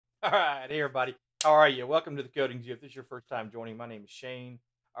All right, hey everybody. How are you? Welcome to the Coding Zoo. If this is your first time joining, my name is Shane.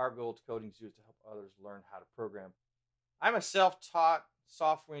 Our goal to Coding Zoo is to help others learn how to program. I'm a self-taught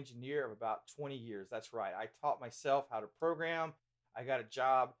software engineer of about 20 years. That's right. I taught myself how to program. I got a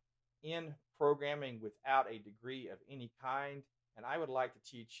job in programming without a degree of any kind. And I would like to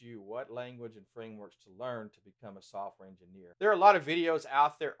teach you what language and frameworks to learn to become a software engineer. There are a lot of videos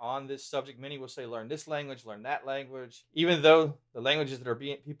out there on this subject. Many will say learn this language, learn that language. Even though the languages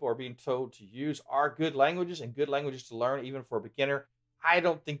that people are being told to use are good languages and good languages to learn, even for a beginner, I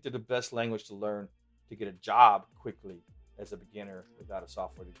don't think they're the best language to learn to get a job quickly as a beginner without a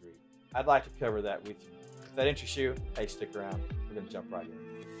software degree. I'd like to cover that with you. If that interests you, hey, stick around. We're going to jump right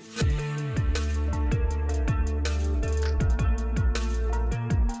in.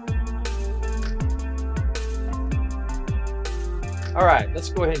 All right, let's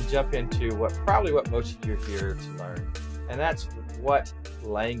go ahead and jump into what most of you are here to learn, and that's what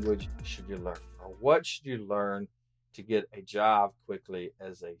language should you learn, or what should you learn to get a job quickly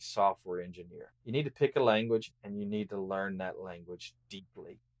as a software engineer. You need to pick a language, and you need to learn that language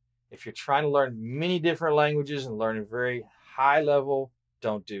deeply. If you're trying to learn many different languages and learn a very high level,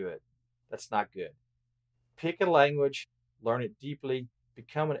 don't do it. That's not good. Pick a language, learn it deeply,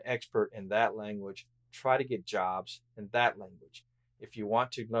 become an expert in that language, try to get jobs in that language. If you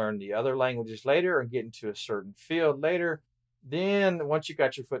want to learn the other languages later and get into a certain field later, then once you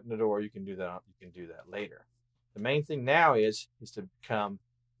got your foot in the door, you can do that. You can do that later. The main thing now is to become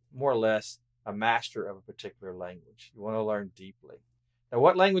more or less a master of a particular language. You want to learn deeply. Now,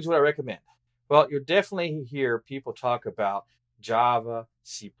 what language would I recommend? Well, you'll definitely hear people talk about Java,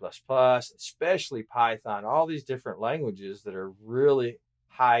 C++, especially Python, all these different languages that are really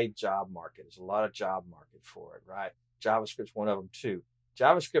high job market. There's a lot of job market for it, right? JavaScript's one of them too.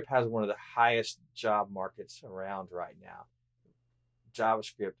 JavaScript has one of the highest job markets around right now.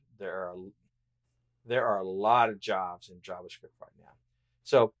 JavaScript, there are a lot of jobs in JavaScript right now.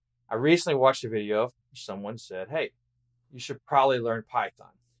 So I recently watched a video of someone said, hey, you should probably learn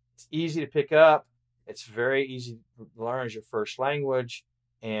Python. It's easy to pick up. It's very easy to learn as your first language,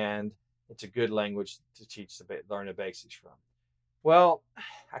 and it's a good language to learn the basics from. Well,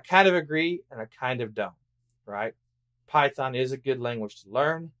 I kind of agree and I kind of don't, right? Python is a good language to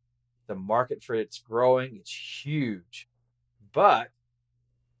learn. The market for it's growing. It's huge. But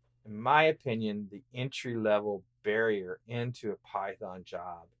in my opinion, the entry-level barrier into a Python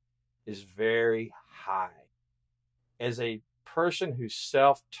job is very high. As a person who's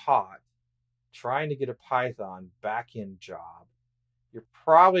self-taught, trying to get a Python back-end job, you're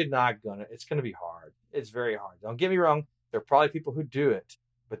probably not it's going to be hard. It's very hard. Don't get me wrong. There are probably people who do it,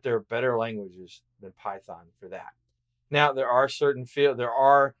 but there are better languages than Python for that. Now, there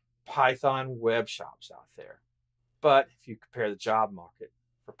are Python web shops out there. But if you compare the job market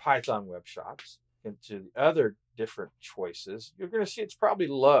for Python web shops to the other different choices, you're going to see it's probably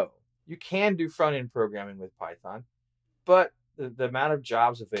low. You can do front-end programming with Python, but the amount of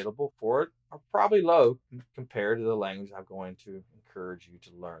jobs available for it are probably low compared to the language I'm going to encourage you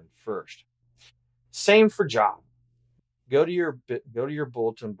to learn first. Same for Java. Go to your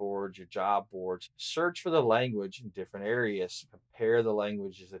bulletin boards, your job boards, search for the language in different areas, compare the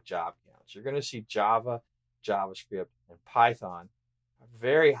languages of job counts. You're going to see Java, JavaScript, and Python are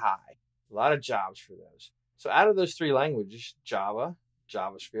very high. A lot of jobs for those. So out of those three languages, Java,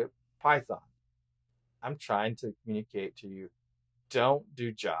 JavaScript, Python, I'm trying to communicate to you, don't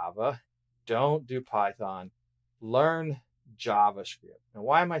do Java, don't do Python, learn JavaScript. Now,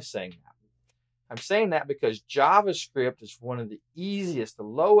 why am I saying that? I'm saying that because JavaScript is one of the easiest, the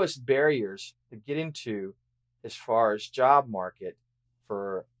lowest barriers to get into as far as job market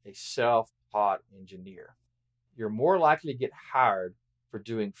for a self-taught engineer. You're more likely to get hired for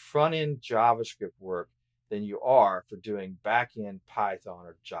doing front-end JavaScript work than you are for doing back-end Python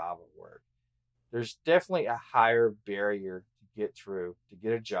or Java work. There's definitely a higher barrier to get through to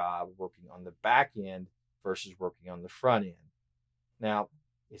get a job working on the back end versus working on the front end. Now,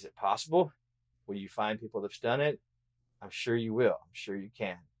 is it possible? Will you find people that've done it? I'm sure you will. I'm sure you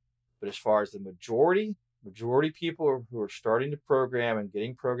can. But as far as the majority people who are starting to program and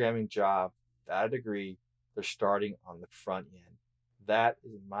getting programming job without a degree, they're starting on the front end. That,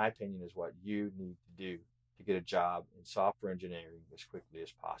 in my opinion, is what you need to do to get a job in software engineering as quickly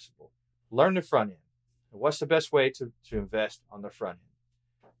as possible. Learn the front end. And what's the best way to invest on the front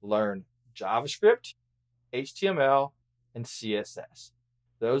end? Learn JavaScript, HTML, and CSS.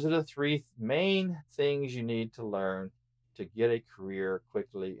 Those are the three main things you need to learn to get a career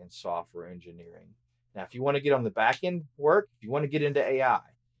quickly in software engineering. Now, if you want to get on the back end work, if you want to get into AI,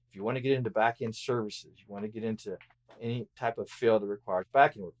 if you want to get into back end services, you want to get into any type of field that requires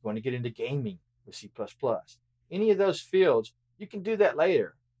backend work. You want to get into gaming with C++. Any of those fields, you can do that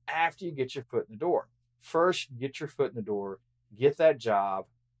later after you get your foot in the door. First, get your foot in the door, get that job,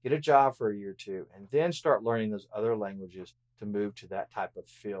 get a job for a year or two, and then start learning those other languages to move to that type of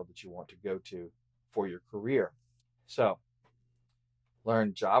field that you want to go to for your career. So,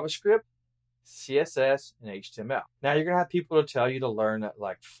 learn JavaScript, CSS, and HTML. Now, you're going to have people to tell you to learn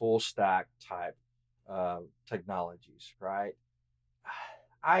like full stack type technologies, right?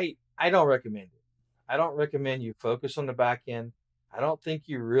 I don't recommend it. I don't recommend you focus on the back end. I don't think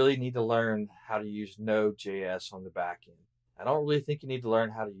you really need to learn how to use Node.js on the back end. I don't really think you need to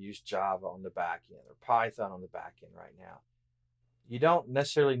learn how to use Java on the back end or Python on the back end right now. You don't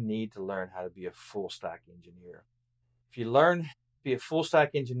necessarily need to learn how to be a full stack engineer. If you learn to be a full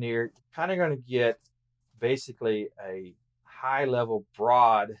stack engineer, you're kind of going to get basically a high level,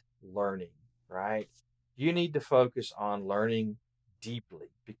 broad learning, right? You need to focus on learning deeply.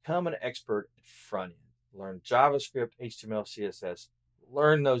 Become an expert at front end. Learn JavaScript, HTML, CSS.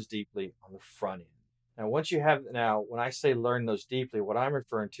 Learn those deeply on the front end. Now, when I say learn those deeply, what I'm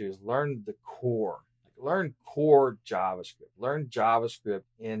referring to is learn the core. Learn core JavaScript. Learn JavaScript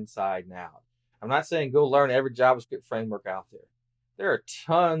inside and out. I'm not saying go learn every JavaScript framework out there. There are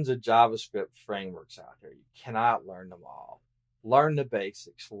tons of JavaScript frameworks out there. You cannot learn them all. Learn the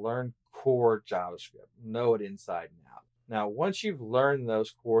basics. Learn core JavaScript. Know it inside and out. Now, once you've learned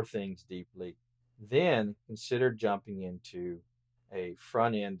those core things deeply, then consider jumping into a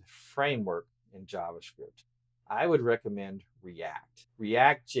front-end framework in JavaScript. I would recommend React.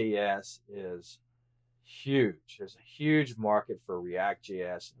 React.js is huge. There's a huge market for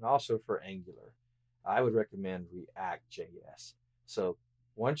React.js and also for Angular. I would recommend React.js. So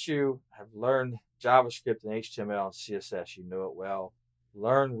once you have learned JavaScript and HTML and CSS, you know it well,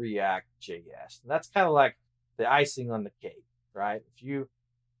 learn React.js. And that's kind of like the icing on the cake, right? If you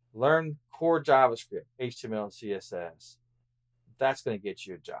learn core JavaScript, HTML, and CSS, that's going to get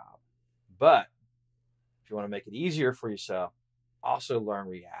you a job. But if you want to make it easier for yourself, also learn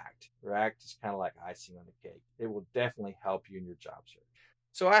React. React is kind of like icing on the cake. It will definitely help you in your job search.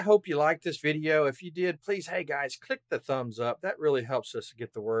 So I hope you liked this video. If you did, please, hey guys, click the thumbs up. That really helps us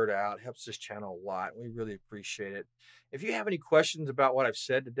get the word out. It helps this channel a lot. We really appreciate it. If you have any questions about what I've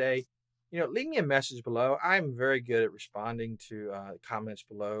said today, leave me a message below. I'm very good at responding to comments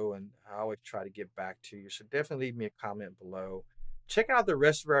below, and I always try to get back to you. So definitely leave me a comment below. Check out the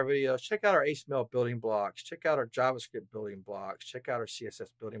rest of our videos. Check out our HTML building blocks. Check out our JavaScript building blocks. Check out our CSS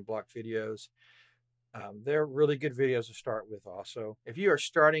building block videos. They're really good videos to start with also. If you are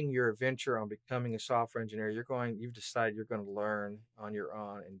starting your venture on becoming a software engineer, you've decided you're going to learn on your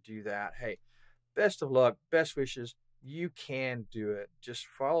own and do that. Hey, best of luck, best wishes. You can do it. Just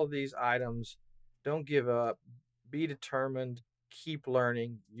follow these items. Don't give up. Be determined. Keep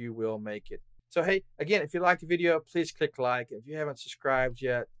learning. You will make it. So, hey, again, if you liked the video, please click like. If you haven't subscribed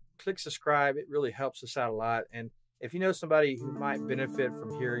yet, click subscribe. It really helps us out a lot. And if you know somebody who might benefit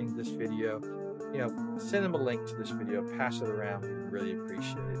from hearing this video, send them a link to this video. Pass it around. We really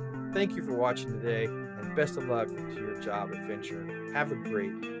appreciate it. Thank you for watching today, and best of luck to your job adventure. Have a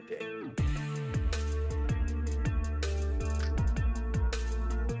great day.